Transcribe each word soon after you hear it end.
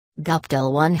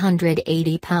Guptil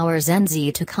 180 powers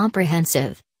NZ to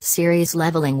comprehensive, series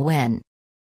leveling win.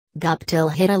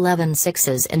 Guptil hit 11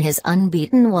 sixes in his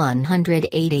unbeaten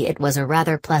 180. It was a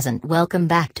rather pleasant welcome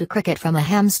back to cricket from a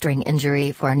hamstring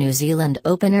injury for New Zealand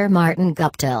opener Martin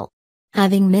Guptill.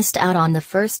 Having missed out on the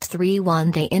first 3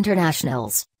 one-day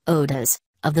internationals, ODIs,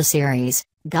 of the series,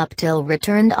 Guptill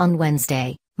returned on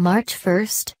Wednesday, March 1,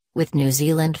 with New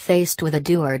Zealand faced with a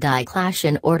do-or-die clash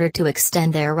in order to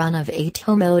extend their run of 8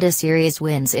 home ODI series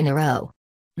wins in a row.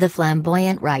 The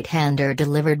flamboyant right-hander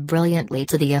delivered brilliantly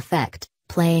to the effect,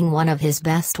 playing one of his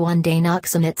best one-day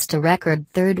knocks amidst a record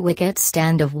third-wicket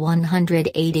stand of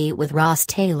 180 with Ross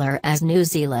Taylor as New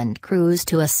Zealand cruised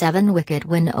to a 7-wicket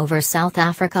win over South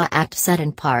Africa at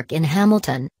Seton Park in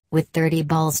Hamilton, with 30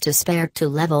 balls to spare to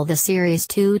level the series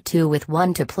 2-2 with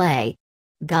 1 to play.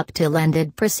 Guptil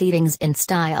ended proceedings in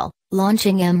style,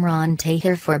 launching Imran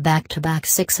Tahir for back-to-back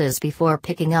sixes before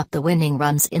picking up the winning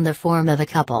runs in the form of a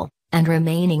couple, and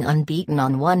remaining unbeaten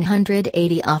on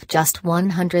 180 off just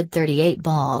 138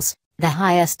 balls, the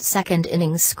highest second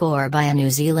innings score by a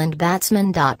New Zealand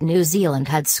batsman. New Zealand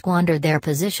had squandered their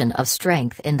position of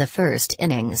strength in the first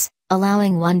innings,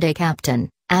 allowing one-day captain,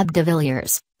 de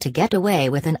Villiers, to get away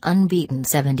with an unbeaten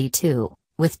 72,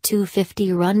 with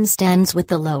 250-run stands with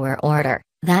the lower order.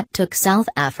 That took South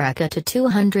Africa to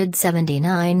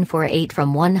 279 for 8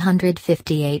 from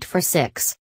 158 for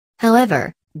 6.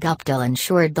 However, Guptil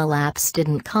ensured the lapse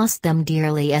didn't cost them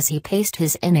dearly as he paced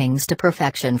his innings to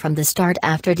perfection from the start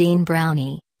after Dean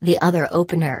Brownie, the other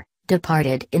opener,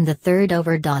 departed in the third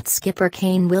over. Skipper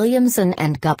Kane Williamson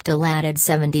and Guptil added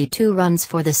 72 runs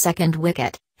for the second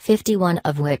wicket, 51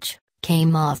 of which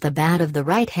came off the bat of the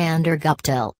right-hander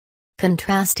Guptil.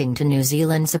 Contrasting to New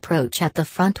Zealand's approach at the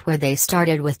front where they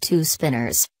started with 2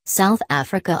 spinners, South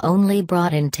Africa only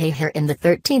brought in Tahir in the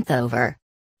 13th over.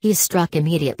 He struck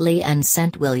immediately and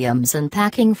sent Williamson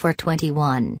packing for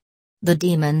 21. The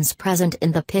demons present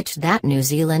in the pitch that New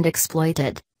Zealand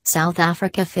exploited, South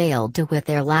Africa failed to with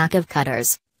their lack of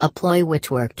cutters, a ploy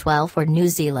which worked well for New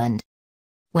Zealand.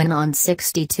 When on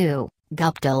 62,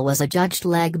 Guptil was adjudged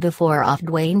leg before off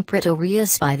Dwayne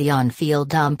Pretorius by the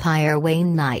on-field umpire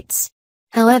Wayne Knights.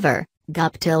 However,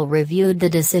 Guptil reviewed the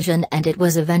decision and it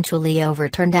was eventually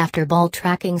overturned after ball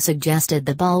tracking suggested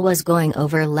the ball was going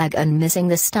over leg and missing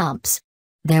the stumps.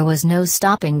 There was no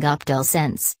stopping Guptil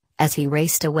since, as he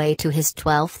raced away to his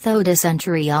 12th ODI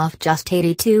century off just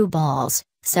 82 balls,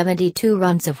 72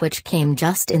 runs of which came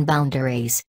just in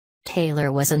boundaries.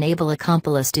 Taylor was an able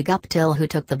accomplice to Guptil, who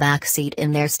took the back seat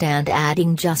in their stand,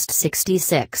 adding just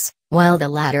 66, while the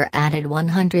latter added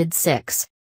 106.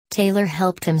 Taylor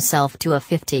helped himself to a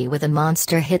 50 with a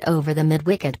monster hit over the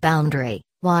mid-wicket boundary,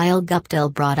 while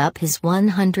Guptil brought up his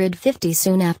 150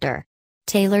 soon after.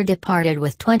 Taylor departed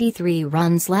with 23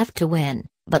 runs left to win,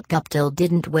 but Guptil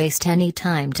didn't waste any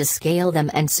time to scale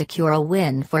them and secure a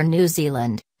win for New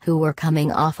Zealand, who were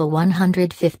coming off a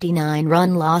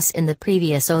 159-run loss in the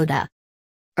previous ODI.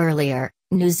 Earlier,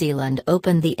 New Zealand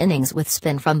opened the innings with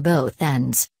spin from both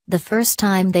ends, the first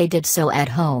time they did so at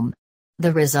home.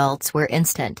 The results were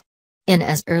instant. In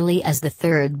as early as the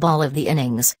third ball of the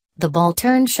innings, the ball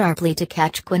turned sharply to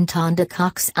catch Quinton de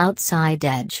Kock's outside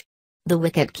edge. The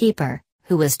wicket-keeper,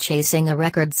 who was chasing a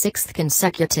record 6th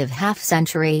consecutive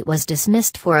half-century, was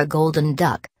dismissed for a golden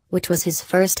duck, which was his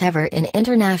first ever in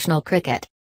international cricket.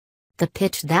 The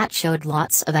pitch that showed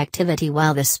lots of activity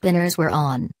while the spinners were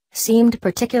on, seemed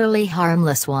particularly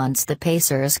harmless once the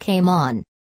pacers came on.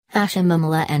 Hashim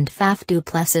Amla and Faf du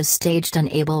Plessis staged an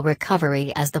able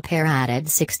recovery as the pair added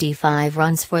 65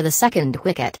 runs for the second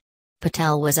wicket.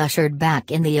 Patel was ushered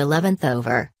back in the 11th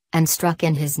over, and struck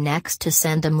in his next to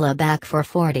send Amla back for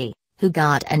 40, who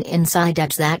got an inside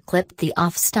edge that clipped the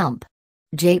off stump.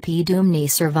 JP Dumney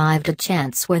survived a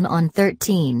chance win on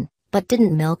 13, but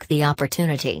didn't milk the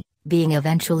opportunity, being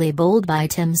eventually bowled by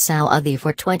Tim Southee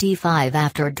for 25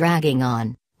 after dragging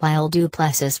on, while du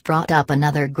Plessis brought up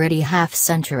another gritty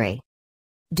half-century.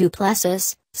 Du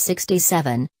Plessis,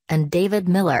 67, and David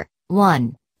Miller,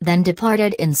 1, then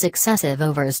departed in successive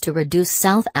overs to reduce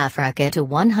South Africa to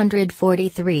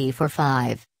 143 for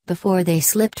 5, before they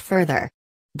slipped further.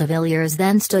 De Villiers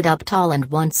then stood up tall and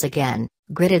once again,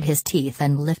 gritted his teeth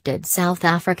and lifted South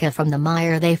Africa from the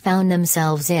mire they found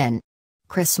themselves in.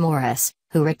 Chris Morris,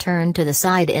 who returned to the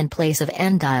side in place of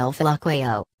Ndile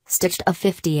Falakwayo, stitched a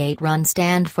 58-run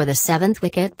stand for the 7th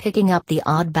wicket, picking up the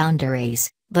odd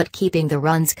boundaries, but keeping the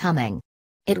runs coming.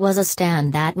 It was a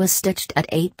stand that was stitched at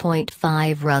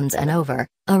 8.5 runs and over,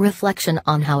 a reflection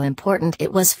on how important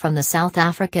it was from the South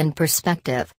African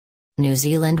perspective. New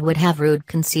Zealand would have rued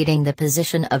conceding the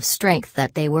position of strength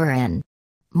that they were in.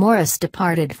 Morris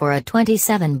departed for a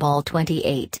 27-ball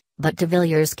 28, but de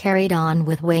Villiers carried on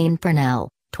with Wayne Purnell,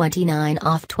 29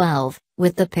 off 12,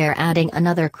 with the pair adding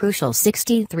another crucial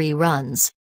 63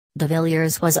 runs. De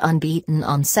Villiers was unbeaten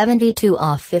on 72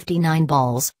 off 59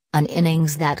 balls, an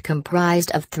innings that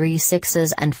comprised of 3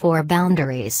 sixes and 4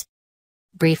 boundaries.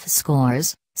 Brief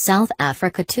scores: South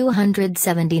Africa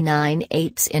 279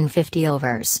 eights in 50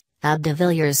 overs, Ab de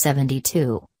Villiers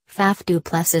 72, Faf du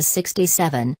Plessis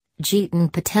 67,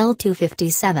 Jeetan Patel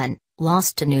 257,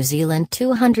 lost to New Zealand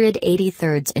 280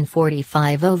 thirds in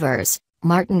 45 overs,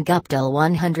 Martin Guptill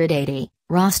 180,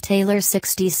 Ross Taylor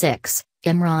 66,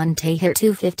 Imran Tahir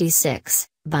 256,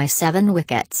 by 7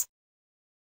 wickets.